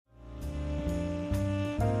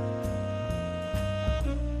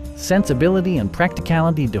sensibility and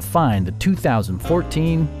practicality define the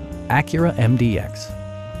 2014 Acura MDX.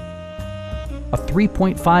 A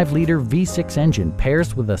 3.5-liter V6 engine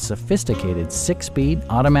pairs with a sophisticated 6-speed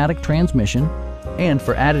automatic transmission, and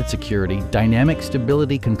for added security, dynamic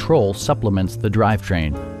stability control supplements the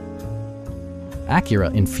drivetrain.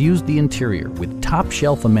 Acura infused the interior with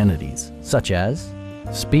top-shelf amenities such as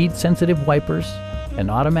speed-sensitive wipers, an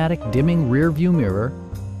automatic dimming rear-view mirror,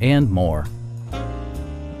 and more.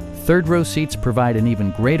 Third-row seats provide an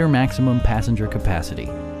even greater maximum passenger capacity.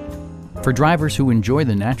 For drivers who enjoy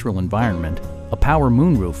the natural environment, a power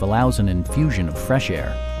moonroof allows an infusion of fresh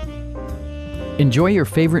air. Enjoy your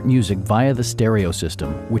favorite music via the stereo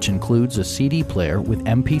system, which includes a CD player with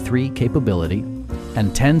MP3 capability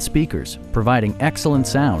and 10 speakers, providing excellent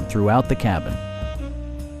sound throughout the cabin.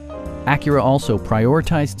 Acura also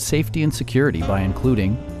prioritized safety and security by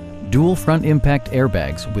including dual front impact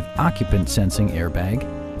airbags with occupant sensing airbag,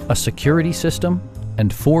 a security system,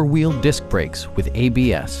 and 4-wheel disc brakes with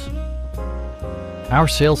ABS. Our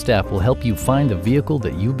sales staff will help you find the vehicle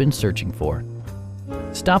that you've been searching for.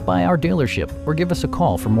 Stop by our dealership or give us a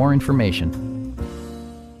call for more information.